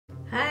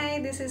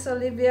Hi, this is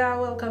Olivia.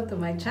 Welcome to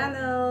my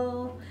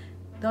channel.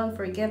 Don't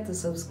forget to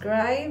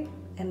subscribe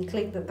and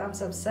click the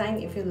thumbs up sign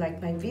if you like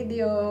my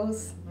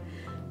videos,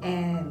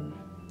 and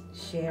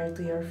share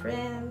to your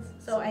friends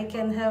so I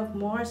can have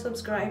more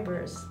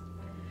subscribers.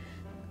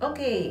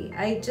 Okay,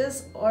 I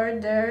just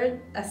ordered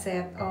a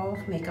set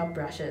of makeup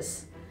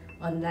brushes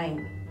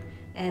online,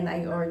 and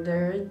I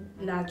ordered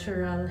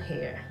natural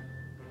hair.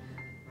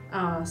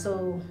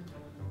 So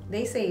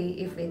they say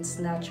if it's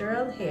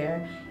natural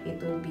hair, it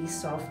will be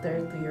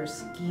softer to your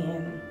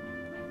skin.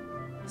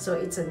 So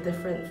it's a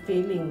different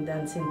feeling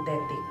than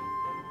synthetic.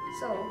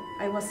 So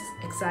I was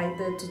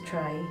excited to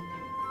try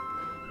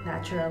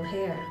natural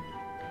hair,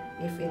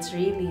 if it's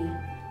really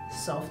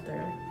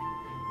softer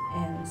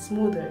and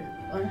smoother.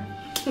 Or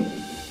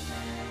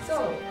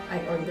so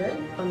I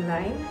ordered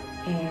online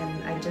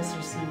and I just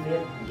received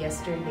it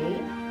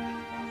yesterday.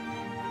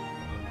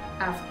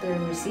 After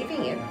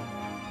receiving it,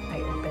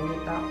 I opened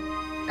it up.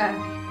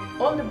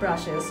 All the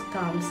brushes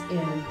comes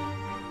in,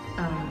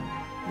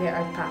 they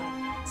are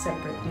packed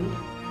separately.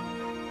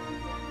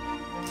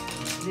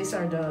 These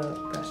are the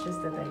brushes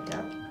that I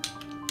got.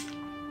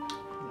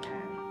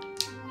 Yeah.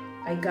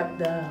 I got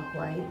the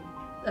white,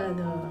 the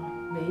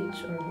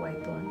beige or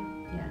white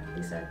one. Yeah,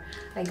 these are,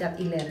 I got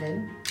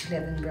 11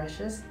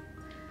 brushes.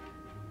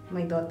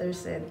 My daughter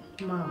said,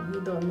 "Mom,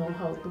 you don't know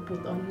how to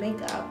put on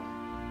makeup.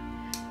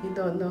 You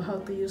don't know how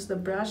to use the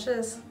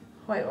brushes.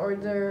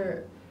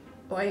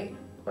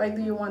 Why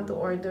do you want to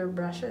order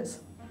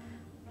brushes?"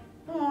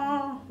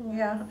 Oh,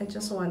 yeah, I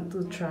just want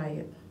to try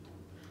it.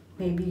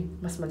 Maybe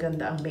mas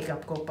maganda ang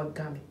makeup ko pag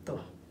gamit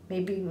to.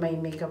 Maybe my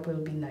makeup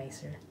will be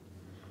nicer.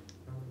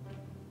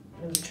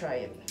 We'll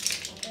try it.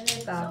 Open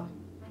it up.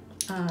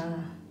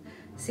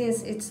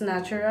 Since it's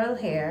natural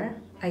hair,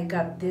 I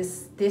got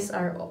this. These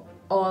are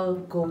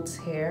all goat's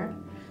hair.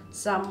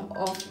 Some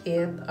of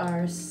it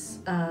are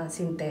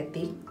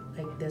synthetic,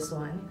 like this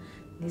one.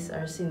 These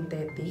are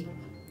synthetic,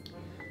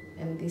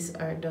 and these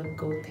are the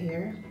goat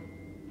hair.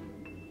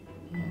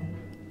 And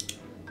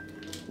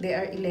they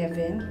are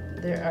 11.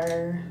 There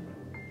are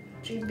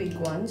 3 big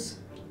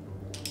ones,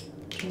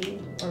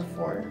 3 or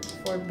 4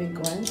 big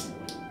ones.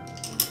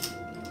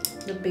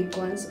 The big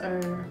ones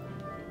are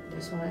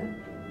this one,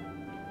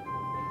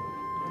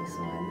 this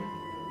one,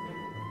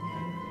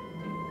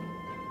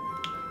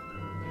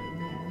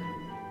 and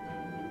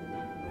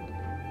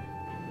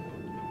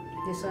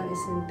this one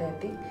is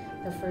synthetic.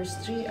 The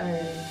first 3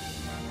 are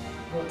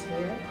goat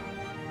hair,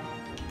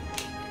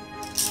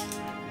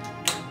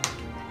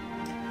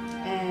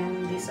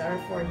 and these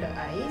are for the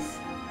eyes.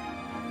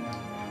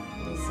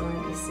 This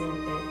one is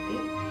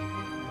synthetic.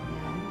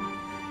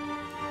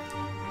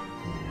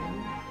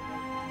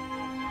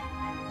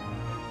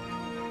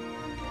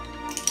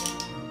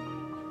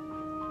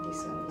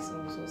 This one is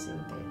also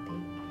synthetic.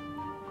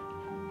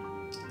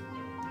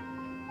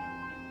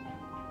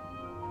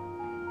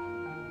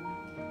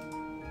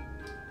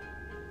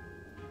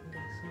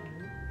 This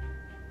one.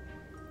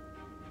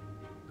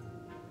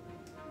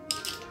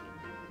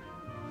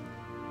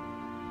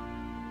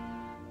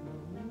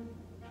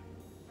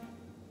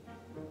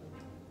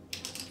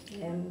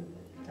 And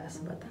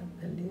last but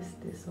not the least,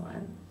 this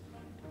one.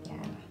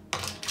 Yeah.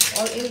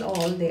 All in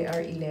all, they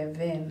are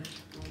 11.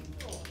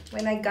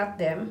 When I got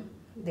them,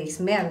 they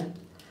smell,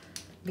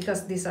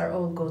 because these are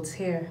all goat's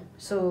hair.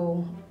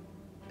 So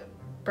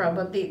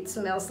probably it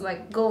smells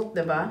like goat,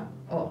 diba?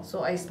 Oh,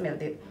 so I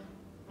smelled it.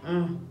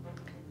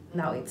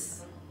 Now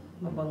it's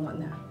mabango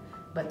na.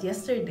 But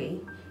yesterday,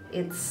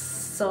 it's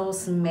so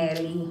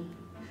smelly.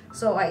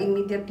 So I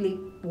immediately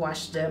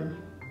washed them.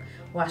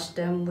 Wash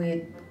them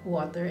with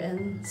water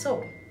and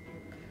soap.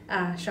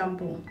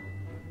 Shampoo.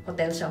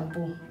 Hotel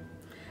shampoo.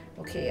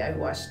 Okay, I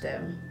washed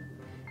them.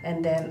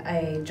 And then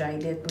I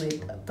dried it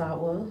with a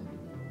towel.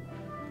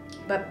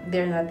 But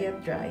they're not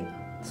yet dried.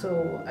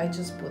 So I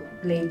just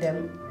lay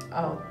them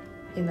out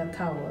in a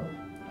towel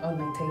on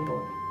my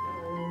table.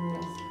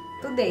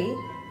 Today,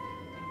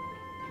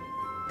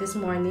 this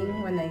morning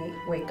when I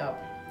wake up,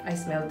 I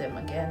smell them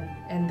again.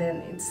 And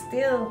then it's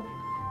still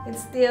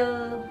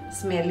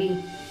smelly.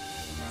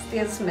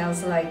 Still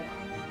smells like,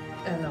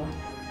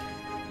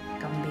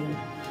 kambing.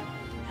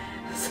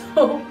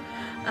 So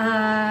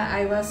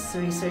I was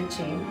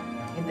researching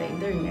in the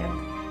internet,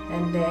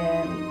 and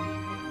then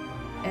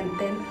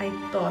I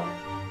thought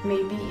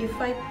maybe if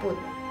I put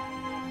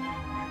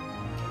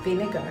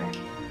vinegar,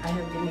 I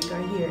have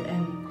vinegar here,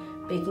 and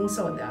baking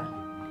soda,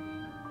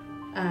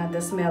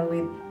 the smell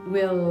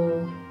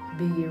will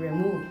be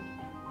removed.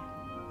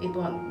 It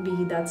won't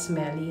be that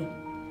smelly.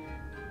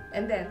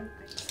 And then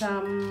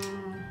some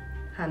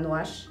hand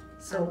wash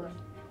soap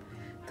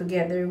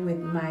together with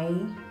my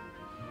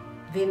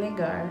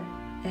vinegar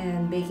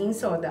and baking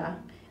soda,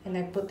 and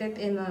I put it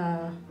in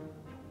a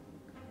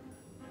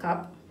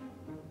cup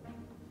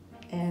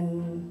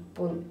and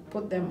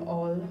put them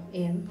all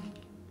in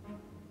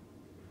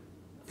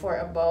for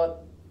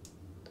about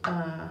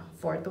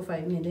 4 to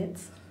 5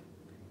 minutes,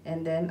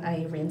 and then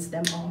I rinse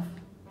them off.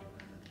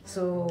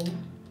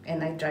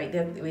 And I dried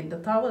it with the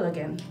towel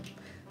again,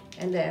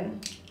 and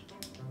then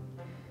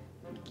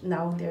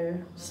now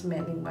they're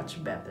smelling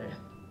much better.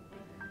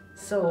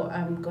 So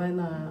I'm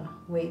gonna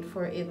wait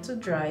for it to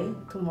dry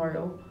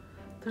tomorrow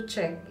to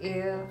check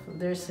if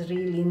there's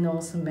really no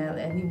smell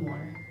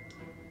anymore.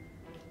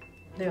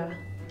 Yeah.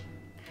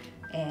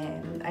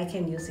 And I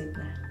can use it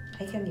now.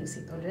 I can use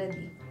it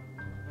already.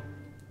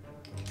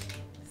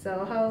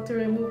 So how to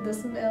remove the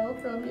smell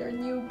from your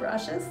new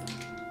brushes?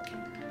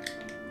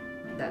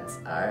 That's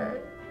our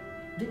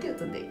video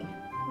today.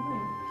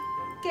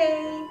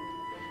 Okay.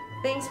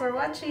 Thanks for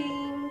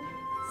watching.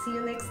 See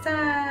you next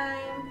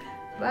time.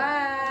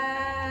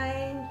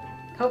 Bye.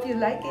 Hope you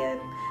like it.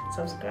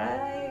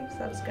 Subscribe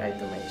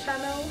to my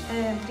channel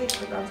and click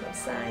the thumbs up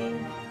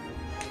sign.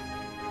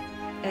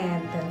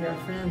 And tell your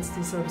friends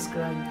to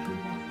subscribe too.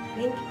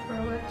 Thank you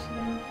for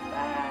watching.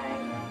 Bye.